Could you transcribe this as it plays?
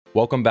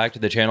Welcome back to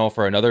the channel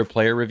for another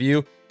player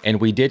review, and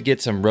we did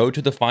get some road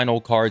to the final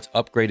cards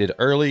upgraded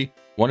early.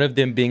 One of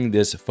them being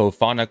this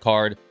Fofana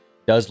card.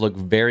 Does look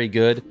very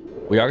good.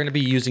 We are going to be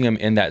using him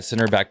in that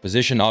center back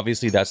position.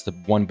 Obviously, that's the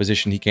one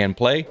position he can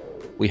play.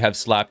 We have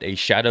slapped a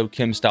Shadow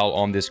Kim style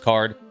on this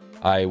card.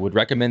 I would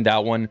recommend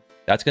that one.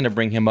 That's going to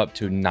bring him up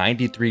to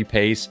 93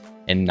 pace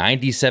and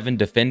 97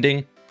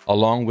 defending,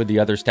 along with the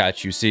other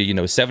stats you see,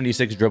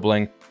 76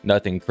 dribbling,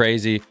 nothing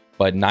crazy,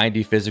 but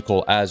 90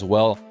 physical as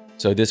well.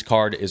 So this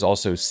card is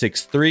also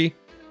 6'3",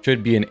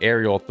 should be an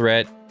aerial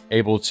threat,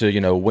 able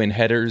to, win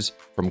headers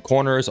from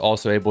corners,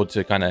 also able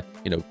to kind of,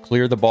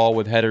 clear the ball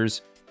with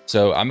headers.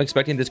 So I'm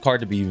expecting this card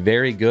to be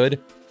very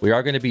good. We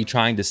are going to be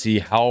trying to see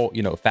how,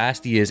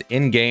 fast he is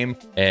in game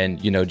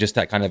and, just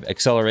that kind of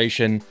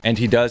acceleration. And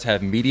he does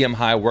have medium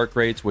high work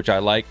rates, which I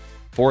like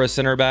for a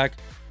center back.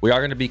 We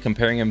are going to be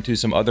comparing him to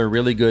some other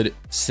really good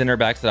center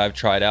backs that I've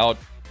tried out.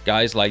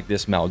 Guys like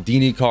this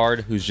Maldini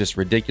card, who's just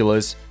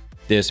ridiculous.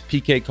 This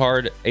PK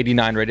card,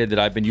 89 rated, that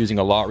I've been using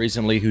a lot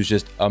recently, who's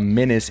just a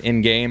menace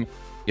in game.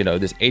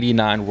 This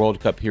 89 World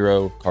Cup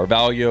hero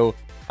Carvalho.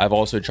 I've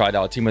also tried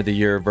out Team of the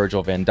Year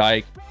Virgil van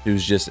Dijk,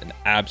 who's just an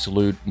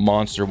absolute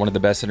monster, one of the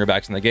best center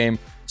backs in the game.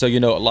 So,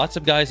 lots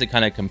of guys that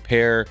kind of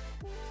compare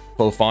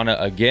Fofana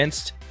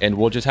against, and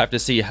we'll just have to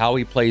see how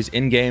he plays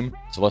in game.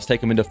 So let's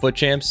take him into Foot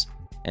Champs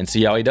and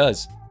see how he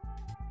does.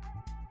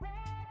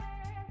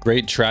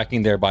 Great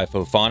tracking there by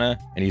Fofana,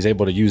 and he's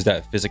able to use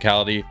that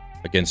physicality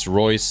against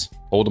Royce,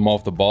 hold him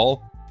off the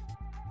ball.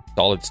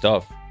 Solid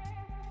stuff.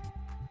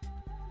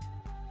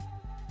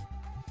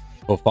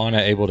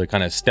 Fofana able to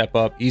kind of step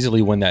up,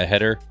 easily win that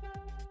header.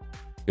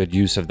 Good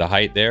use of the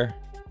height there.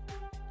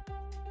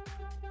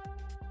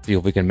 See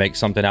if we can make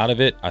something out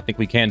of it. I think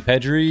we can.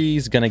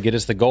 Pedri's gonna get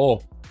us the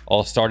goal.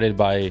 All started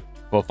by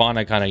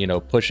Fofana kind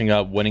of, pushing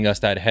up, winning us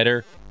that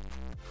header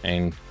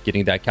and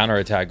getting that counter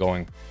attack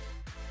going.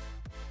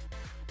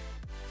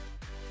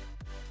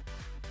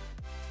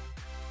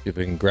 See if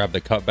we can grab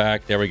the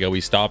cutback. There we go. We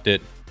stopped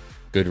it.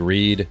 Good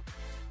read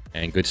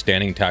and good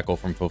standing tackle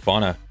from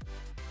Fofana.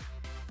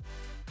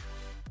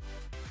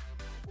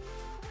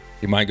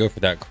 He might go for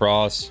that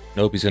cross.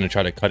 Nope, he's going to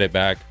try to cut it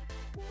back.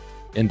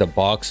 In the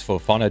box,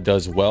 Fofana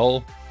does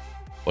well,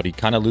 but he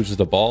kind of loses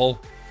the ball.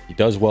 He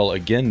does well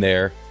again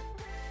there.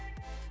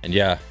 And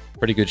yeah,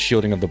 pretty good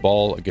shielding of the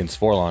ball against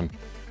Forlan.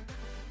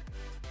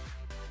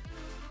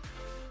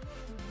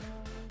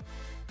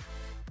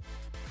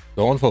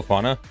 Go on,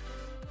 Fofana.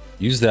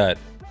 Use that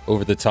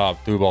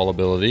over-the-top through ball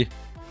ability.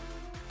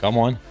 Come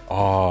on.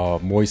 Oh,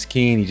 Moise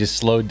Kean, he just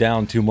slowed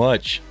down too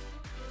much.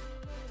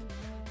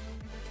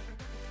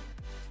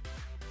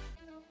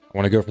 I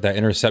want to go for that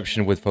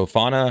interception with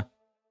Fofana.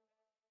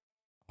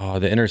 Oh,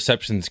 the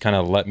interceptions kind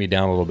of let me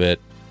down a little bit.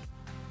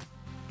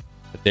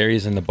 But there he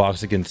is in the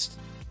box against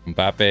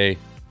Mbappe.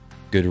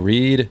 Good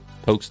read.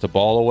 Pokes the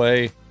ball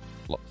away.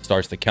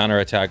 Starts the counter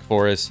attack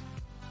for us.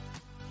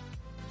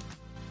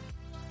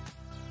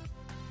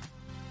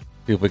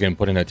 See if we can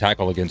put in a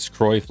tackle against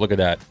Cruyff. Look at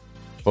that.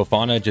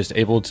 Fofana just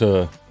able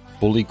to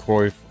bully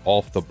Cruyff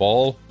off the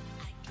ball.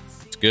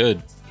 It's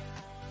good.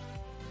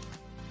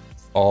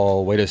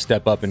 Oh, way to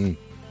step up and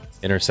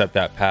intercept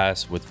that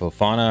pass with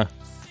Fofana.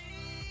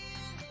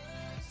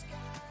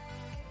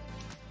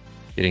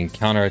 Getting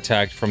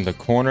counter-attacked from the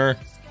corner.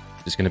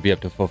 Just going to be up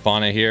to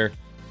Fofana here.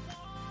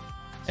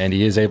 And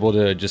he is able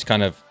to just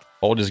kind of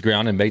hold his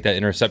ground and make that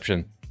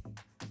interception.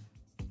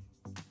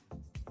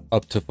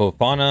 Up to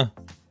Fofana.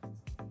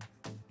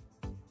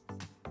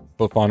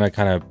 Fofana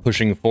kind of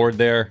pushing forward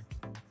there.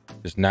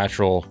 Just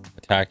natural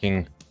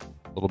attacking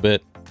a little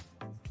bit.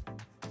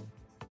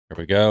 There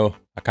we go.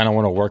 I kind of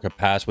want to work a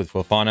pass with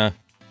Fofana.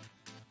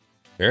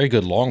 Very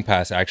good long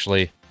pass,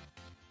 actually.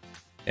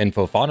 And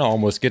Fofana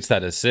almost gets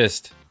that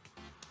assist.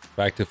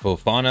 Back to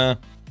Fofana.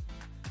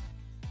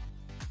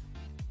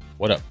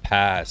 What a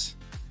pass.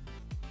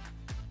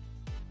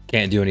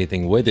 Can't do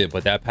anything with it,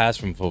 but that pass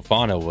from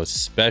Fofana was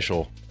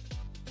special.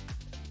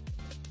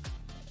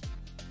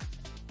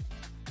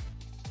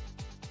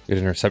 Good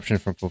interception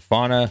from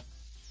Fofana.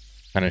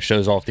 Kind of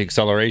shows off the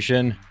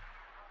acceleration.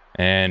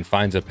 And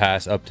finds a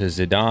pass up to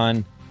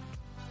Zidane.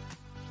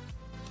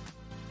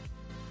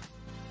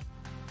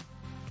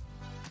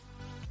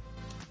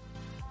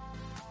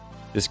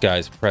 This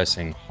guy's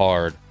pressing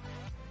hard.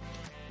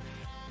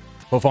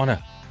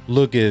 Fofana,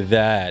 look at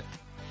that.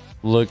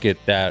 Look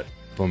at that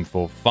from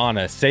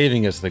Fofana,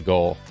 saving us the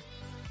goal.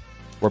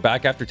 We're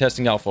back after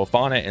testing out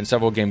Fofana in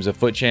several games of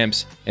Foot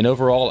Champs, and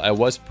overall, I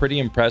was pretty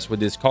impressed with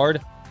this card.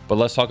 But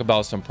let's talk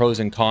about some pros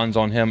and cons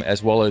on him,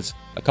 as well as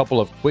a couple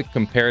of quick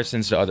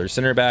comparisons to other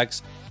center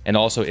backs, and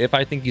also if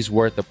I think he's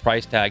worth the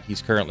price tag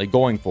he's currently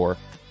going for.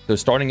 So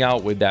starting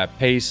out with that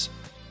pace,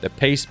 the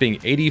pace being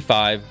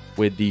 85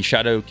 with the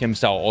Shadow Kim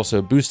style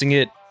also boosting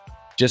it,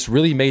 just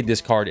really made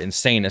this card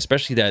insane,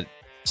 especially that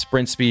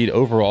sprint speed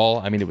overall.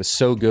 I mean, it was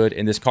so good,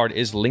 and this card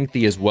is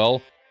lengthy as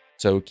well,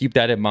 so keep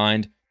that in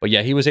mind. But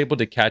yeah, he was able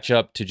to catch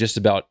up to just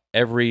about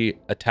every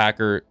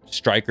attacker,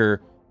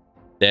 striker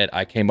that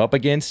I came up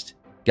against.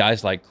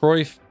 Guys like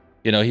Cruyff,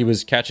 he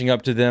was catching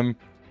up to them.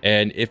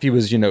 And if he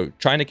was, you know,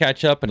 trying to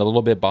catch up and a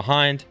little bit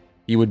behind,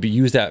 he would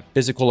use that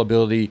physical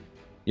ability,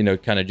 you know,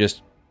 kind of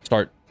just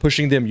start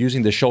pushing them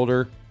using the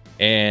shoulder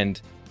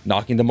and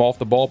knocking them off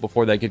the ball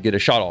before they could get a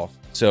shot off.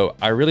 So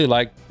I really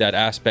like that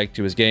aspect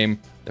to his game.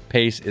 The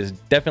pace is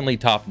definitely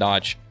top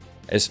notch.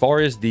 As far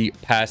as the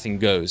passing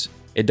goes,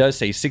 it does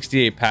say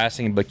 68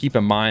 passing, but keep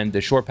in mind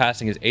the short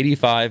passing is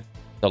 85,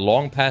 the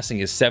long passing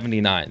is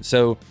 79.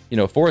 So, you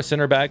know, for a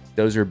center back,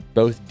 those are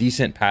both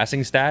decent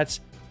passing stats.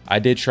 I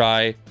did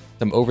try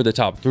some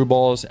over-the-top through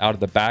balls out of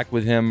the back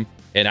with him,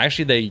 and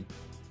actually they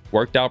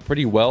worked out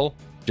pretty well.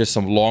 Just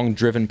some long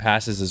driven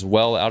passes as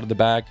well out of the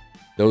back.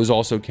 Those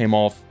also came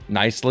off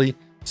nicely.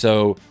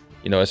 So,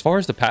 you know, as far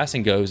as the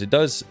passing goes, it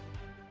does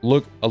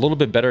look a little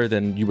bit better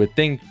than you would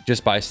think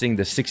just by seeing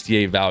the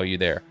 68 value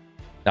there.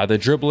 Now the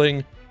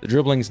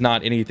dribbling's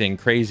not anything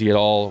crazy at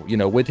all. You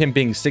know, with him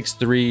being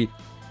 6'3",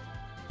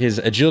 his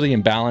agility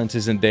and balance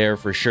isn't there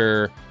for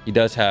sure. He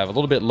does have a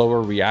little bit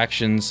lower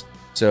reactions.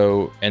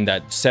 So, and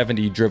that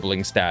 70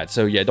 dribbling stat.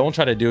 So yeah, don't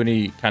try to do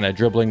any kind of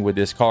dribbling with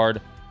this card.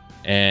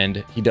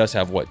 And he does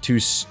have what,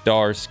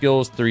 2-star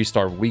skills,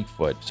 3-star weak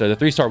foot. So the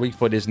 3-star weak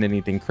foot isn't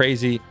anything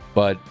crazy,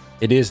 but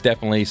it is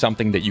definitely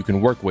something that you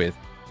can work with.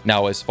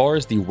 Now, as far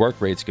as the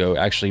work rates go,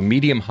 actually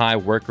medium high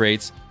work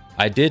rates,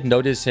 I did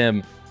notice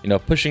him, you know,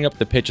 pushing up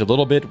the pitch a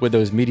little bit with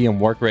those medium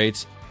work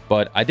rates,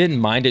 but I didn't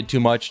mind it too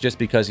much just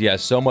because he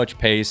has so much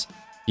pace.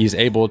 He's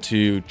able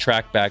to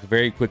track back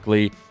very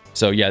quickly.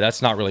 So yeah,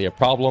 that's not really a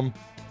problem.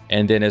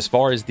 And then as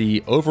far as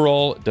the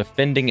overall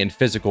defending and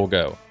physical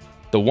go,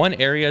 the one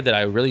area that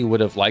I really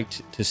would have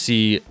liked to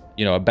see,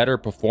 you know, a better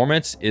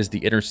performance is the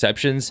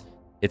interceptions.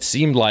 It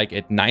seemed like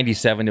at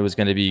 97 it was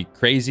going to be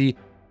crazy,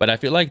 but I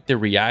feel like the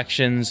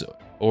reactions,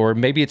 or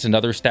maybe it's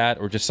another stat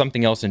or just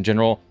something else in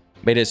general,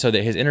 made it so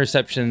that his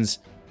interceptions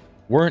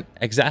weren't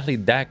exactly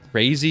that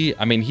crazy.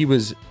 I mean, he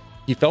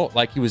felt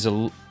like he was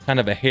kind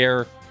of a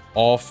hair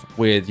off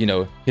with, you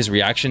know, his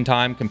reaction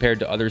time compared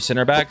to other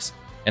center backs.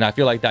 And I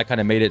feel like that kind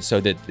of made it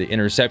so that the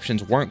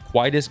interceptions weren't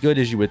quite as good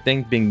as you would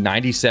think, being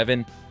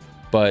 97.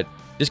 But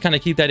just kind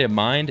of keep that in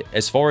mind.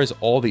 As far as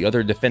all the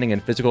other defending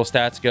and physical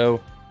stats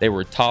go, they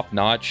were top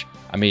notch.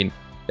 I mean,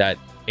 that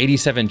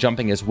 87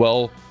 jumping as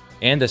well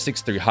and the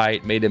 6'3"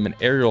 height made him an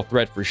aerial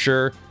threat for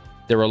sure.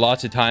 There were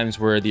lots of times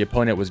where the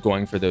opponent was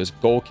going for those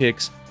goal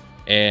kicks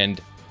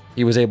and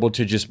he was able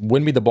to just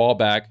win me the ball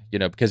back, you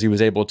know, because he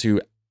was able to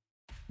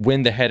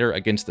win the header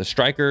against the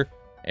striker.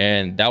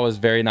 And that was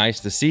very nice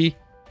to see.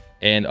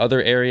 And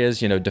other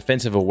areas, you know,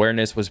 defensive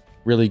awareness was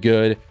really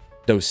good.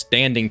 Those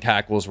standing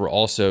tackles were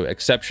also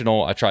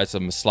exceptional. I tried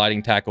some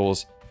sliding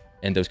tackles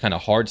and those kind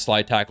of hard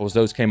slide tackles.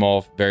 Those came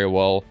off very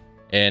well.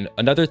 And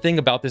another thing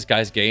about this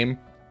guy's game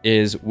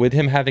is with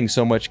him having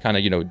so much kind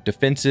of, you know,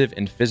 defensive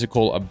and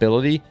physical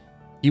ability,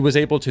 he was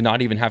able to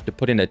not even have to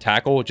put in a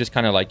tackle, just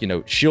kind of like, you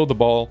know, shield the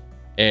ball.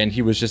 And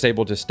he was just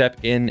able to step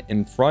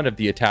in front of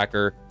the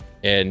attacker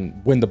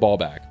and win the ball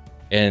back.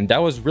 And that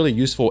was really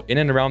useful in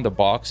and around the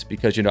box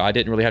because, you know, I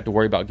didn't really have to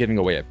worry about giving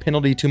away a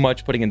penalty too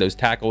much, putting in those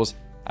tackles.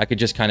 I could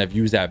just kind of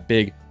use that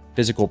big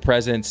physical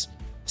presence,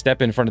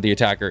 step in front of the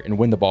attacker and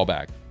win the ball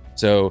back.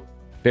 So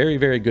very,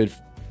 very good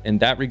in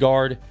that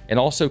regard. And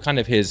also kind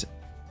of his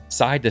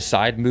side to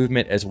side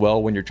movement as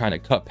well when you're trying to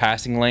cut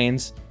passing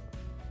lanes.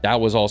 That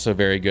was also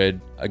very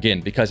good,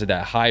 again, because of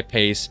that high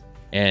pace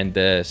and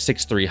the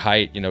 6'3"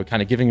 height, you know,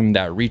 kind of giving him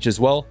that reach as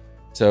well.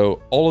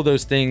 So all of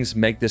those things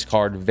make this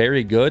card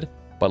very good,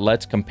 but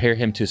let's compare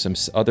him to some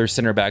other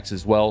center backs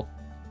as well.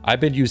 I've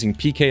been using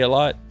PK a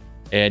lot.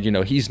 And, you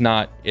know, he's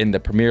not in the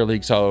Premier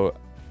League, so,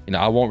 you know,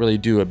 I won't really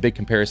do a big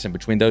comparison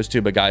between those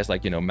two. But guys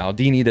like, you know,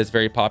 Maldini, that's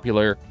very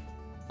popular.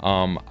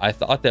 I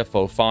thought that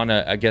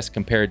Fofana, I guess,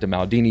 compared to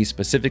Maldini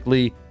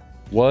specifically,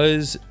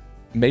 was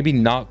maybe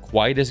not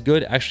quite as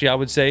good, actually, I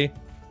would say.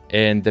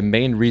 And the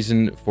main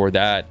reason for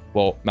that,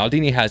 well,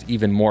 Maldini has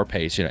even more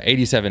pace, you know,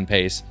 87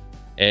 pace.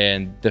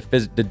 And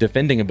the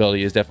defending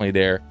ability is definitely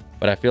there.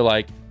 But I feel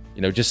like,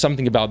 you know, just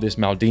something about this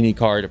Maldini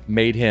card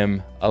made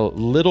him a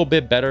little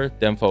bit better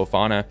than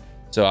Fofana.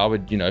 So I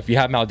would, you know, if you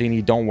have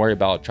Maldini, don't worry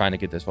about trying to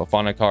get this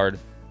Fofana card.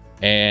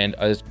 And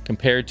as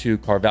compared to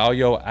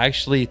Carvalho, I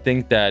actually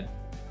think that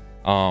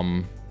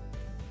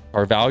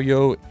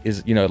Carvalho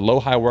is, you know, low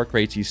high work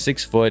rates. He's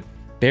 6 foot,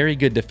 very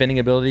good defending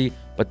ability,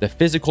 but the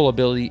physical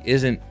ability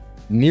isn't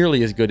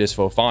nearly as good as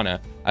Fofana.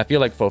 I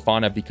feel like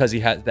Fofana, because he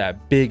has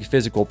that big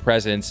physical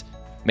presence,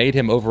 made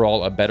him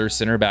overall a better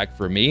center back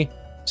for me.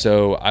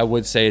 So I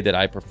would say that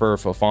I prefer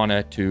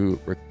Fofana to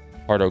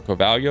Ricardo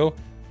Carvalho.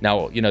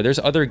 Now, you know, there's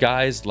other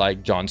guys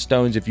like John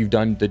Stones. If you've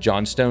done the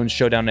John Stones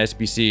Showdown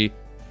SBC,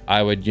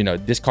 I would, you know,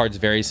 this card's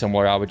very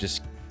similar. I would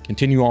just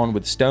continue on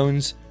with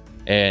Stones.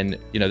 And,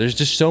 you know, there's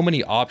just so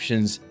many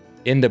options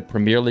in the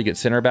Premier League at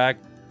center back.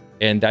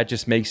 And that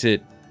just makes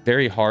it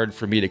very hard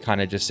for me to kind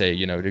of just say,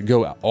 you know, to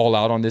go all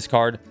out on this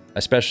card,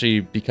 especially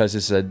because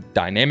it's a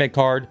dynamic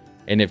card.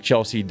 And if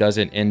Chelsea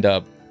doesn't end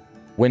up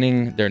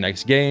winning their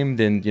next game,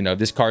 then, you know,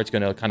 this card's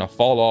going to kind of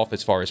fall off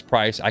as far as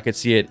price. I could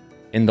see it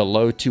in the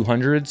low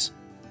 200s.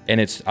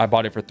 And I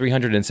bought it for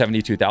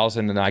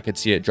 372,000, and I could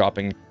see it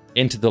dropping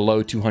into the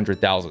low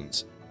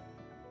 200,000s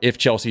if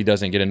Chelsea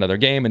doesn't get another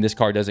game and this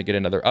card doesn't get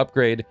another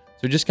upgrade.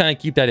 So just kind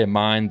of keep that in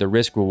mind, the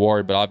risk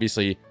reward. But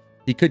obviously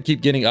he could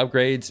keep getting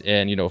upgrades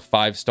and, you know,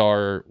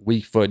 5-star,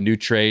 weak foot, new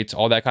traits,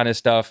 all that kind of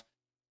stuff.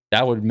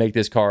 That would make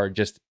this card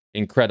just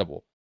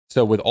incredible.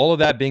 So with all of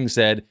that being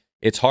said,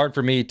 it's hard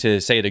for me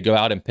to say to go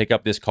out and pick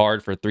up this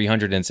card for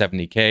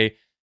 370K,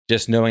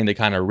 just knowing the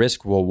kind of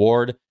risk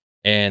reward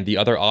and the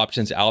other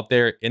options out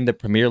there in the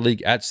Premier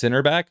League at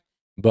center back.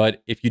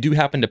 But if you do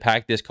happen to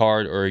pack this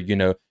card, or, you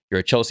know, you're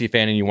a Chelsea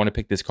fan and you want to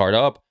pick this card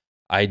up,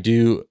 I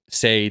do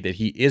say that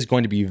he is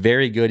going to be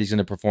very good. He's going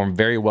to perform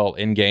very well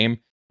in game.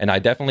 And I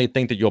definitely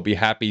think that you'll be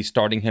happy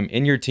starting him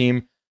in your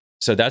team.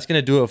 So that's going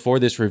to do it for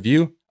this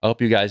review. I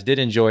hope you guys did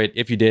enjoy it.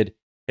 If you did,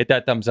 hit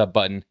that thumbs up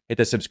button, hit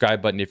the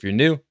subscribe button if you're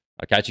new.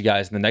 I'll catch you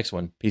guys in the next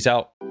one. Peace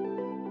out.